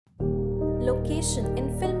Location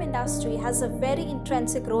in film industry has a very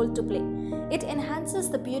intrinsic role to play. It enhances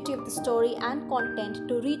the beauty of the story and content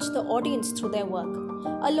to reach the audience through their work.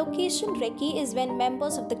 A location recce is when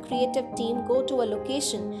members of the creative team go to a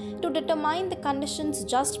location to determine the conditions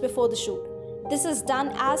just before the shoot. This is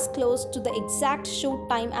done as close to the exact shoot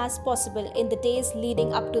time as possible in the days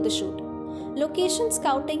leading up to the shoot. Location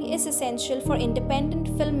scouting is essential for independent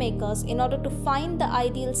filmmakers in order to find the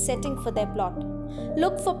ideal setting for their plot.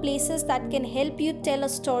 Look for places that can help you tell a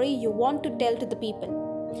story you want to tell to the people.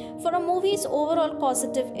 For a movie's overall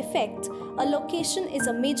positive effect, a location is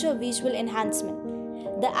a major visual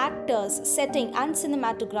enhancement. The actors, setting, and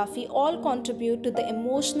cinematography all contribute to the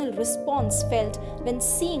emotional response felt when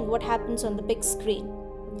seeing what happens on the big screen.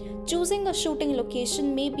 Choosing a shooting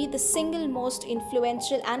location may be the single most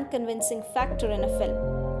influential and convincing factor in a film.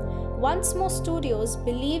 Once More Studios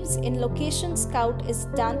believes in location scout is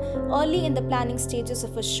done early in the planning stages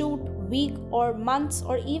of a shoot, week or months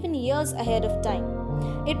or even years ahead of time.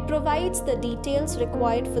 It provides the details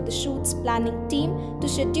required for the shoot's planning team to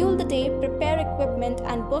schedule the day, prepare equipment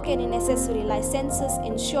and book any necessary licenses,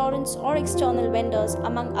 insurance or external vendors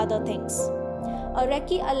among other things. A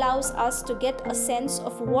recce allows us to get a sense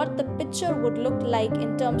of what the picture would look like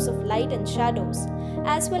in terms of light and shadows,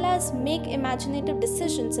 as well as make imaginative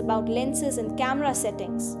decisions about lenses and camera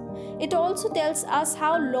settings. It also tells us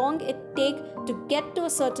how long it takes to get to a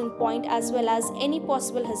certain point, as well as any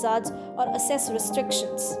possible hazards or assess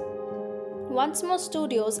restrictions. Once More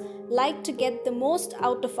Studios like to get the most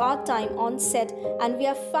out of our time on set, and we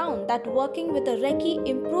have found that working with a recce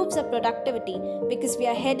improves our productivity because we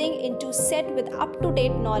are heading into set with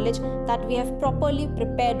up-to-date knowledge that we have properly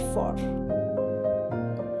prepared for.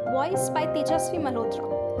 Voice by Tejasvi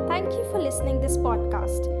Malhotra. Thank you for listening this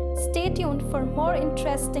podcast. Stay tuned for more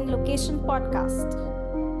interesting location podcasts.